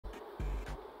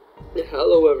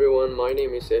Hello everyone, my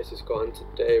name is Scott and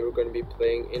today we're going to be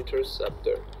playing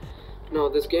Interceptor. Now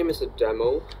this game is a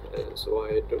demo, so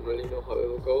I don't really know how it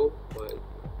will go, but it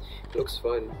looks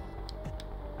fun.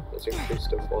 Let's increase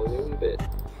the volume a bit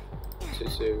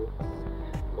to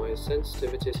my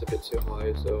sensitivity is a bit too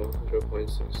high, so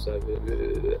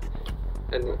 0.67,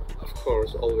 and of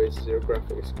course always zero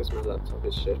graphics because my laptop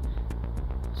is shit.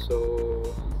 So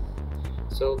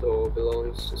cell door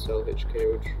belongs to cell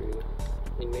HK03.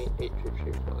 Inmate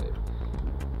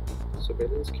 8335.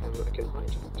 Surveillance camera I can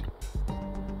hijack.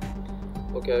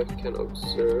 Okay, I can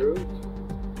observe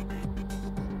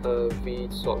V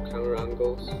swap camera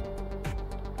angles.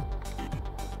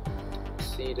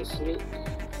 See the sneak,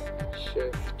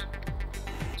 shift,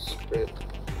 sprint,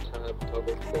 tab,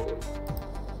 toggle phone.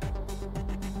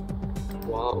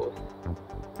 Wow,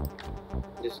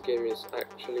 this game is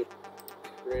actually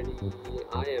pretty.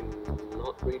 I am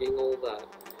not reading all that.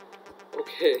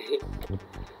 Okay,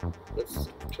 let's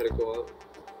try to go out.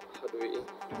 How do we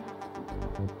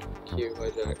Q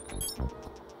hijack?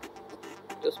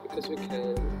 Just because we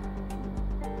can.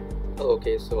 Oh,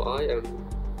 okay, so I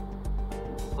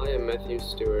am Matthew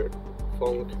Stewart,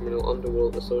 former criminal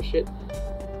underworld associate.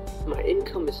 My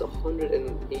income is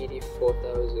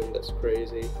 184,000. That's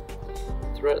crazy.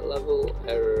 Threat level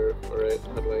error. Alright,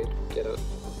 how do I get out?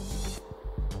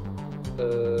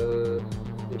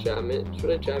 Jam it.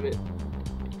 Should I jam it?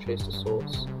 Trace the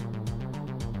source.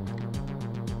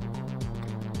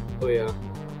 Oh yeah.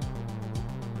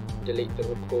 Delete the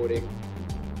recording.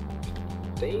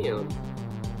 Damn.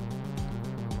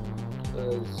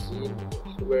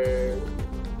 Where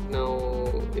now?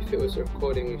 If it was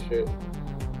recording, you should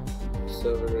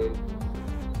server room.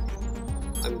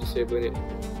 I'm disabling it.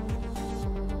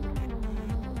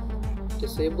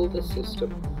 Disable the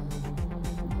system.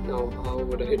 Now, how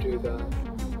would I do that?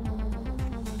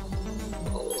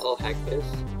 I'll hack this.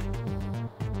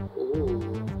 Ooh,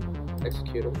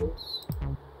 executables.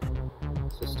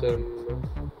 System.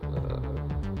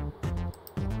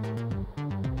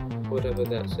 Whatever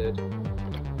that said.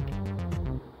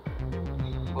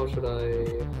 How should I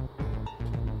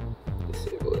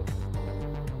disable it?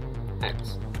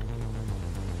 X.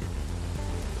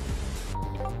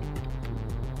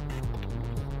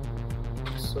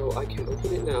 So I can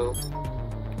open it now.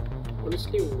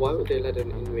 Honestly, why would they let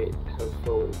an inmate have a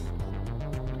phone?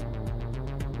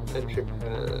 Entry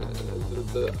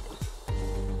the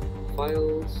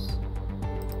files,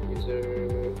 user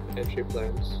entry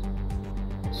plans.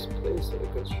 Displays the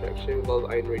construction while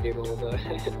I'm reading all that.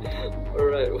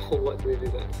 Alright, well, what do we do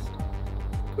next?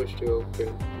 Push to open.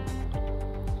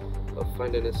 I'll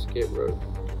find an escape route.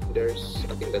 There's,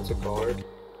 I think that's a guard.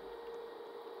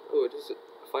 Oh, it is a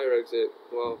fire exit.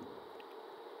 Wow.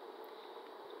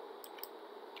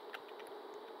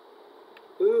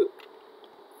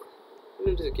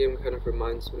 This game kind of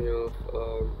reminds me of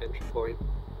Entry Point.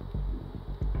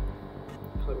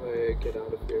 How do I get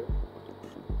out of here?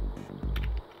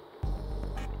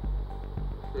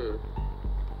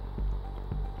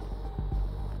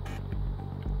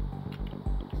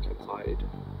 Can hide.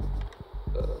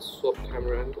 Swap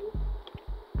camera angle.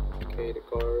 Okay, the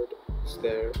guard is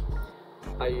there.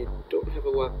 I don't have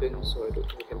a weapon, so I don't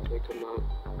think I can take him out.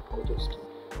 I'll just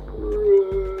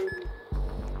run.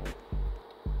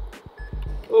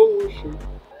 Oh shoot.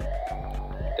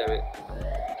 Damn it.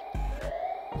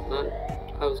 Man,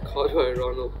 I was caught by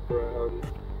Ronald Brown.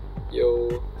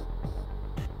 Yo.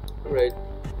 Alright.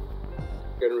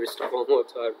 Gonna restart one more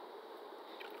time.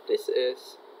 This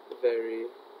is very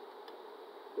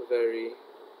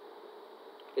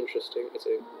interesting. It's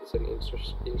an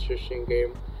interesting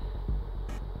game.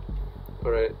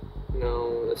 Alright, now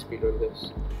let's speedrun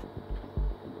this.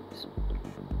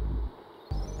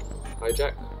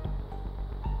 Hijack.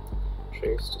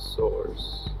 Trace to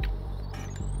source.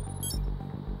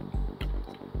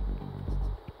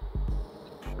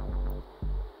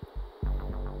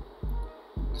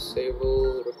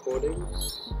 Disable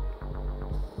recordings.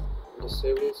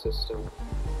 Disable system.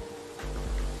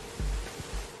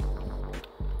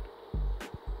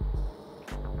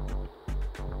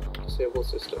 Disable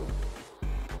system. I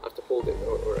have to hold it.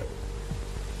 Alright.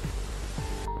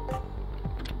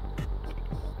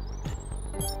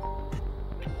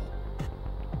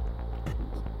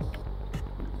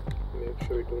 Make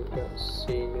sure we don't get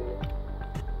seen.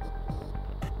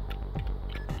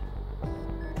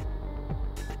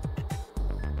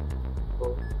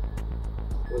 Oh,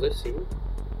 was I seen?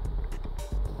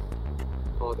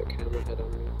 Oh, the camera had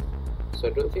on me. So I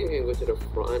don't think I can go to the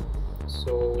front.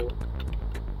 So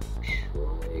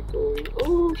try going.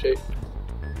 Oh shit!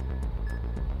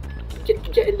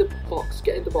 Get in the box.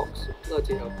 Get in the box.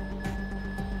 Bloody hell.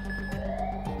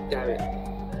 Damn it.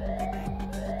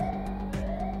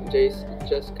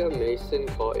 Jessica Mason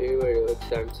caught you where you were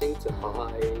attempting to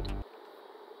hide.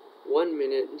 1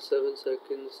 minute and 7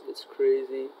 seconds. That's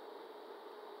crazy.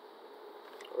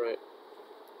 Alright.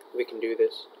 We can do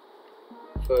this.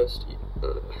 First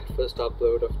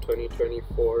upload of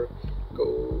 2024.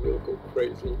 We'll go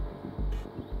crazy.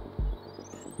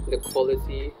 The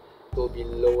quality will be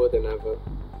lower than ever.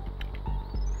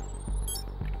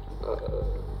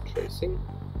 Tracing.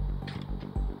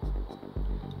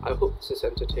 I hope this is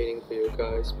entertaining for you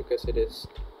guys because it is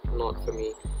not for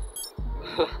me.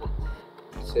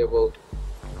 Disable.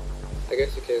 I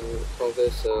guess you can call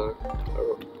this a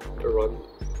run.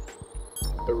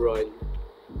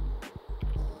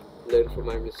 Learn from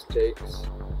my mistakes,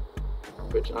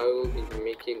 which I will be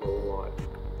making a lot.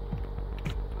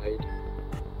 Hide.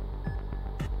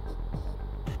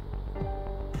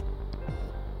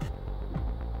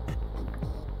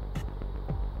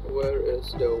 Where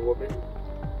is the woman?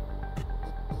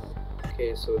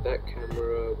 Okay, so that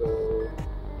camera will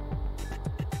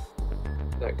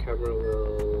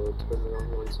turn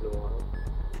around once in a while,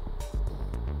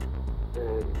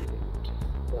 and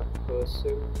that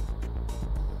person.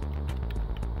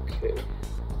 Okay,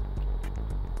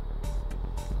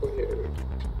 go here.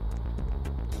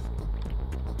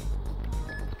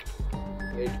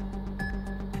 Right.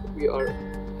 We are.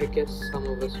 I guess some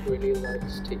of us really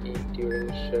likes to eat during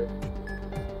shift.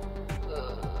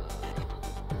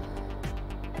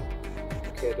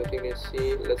 Okay, I don't think I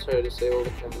see. Let's try to disable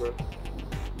the camera.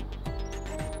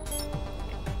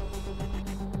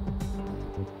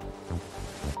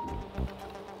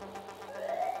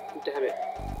 Damn it.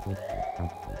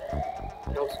 I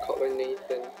was caught by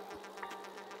Nathan.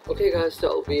 Okay guys,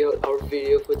 that'll be our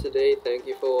video for today. Thank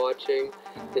you for watching.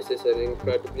 This is an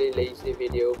incredibly lazy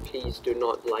video. Please do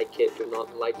not like it. Do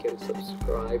not like and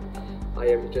subscribe. I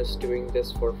am just doing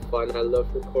this for fun. I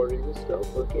love recording this stuff.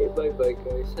 Okay, bye bye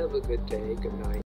guys. Have a good day. Good night.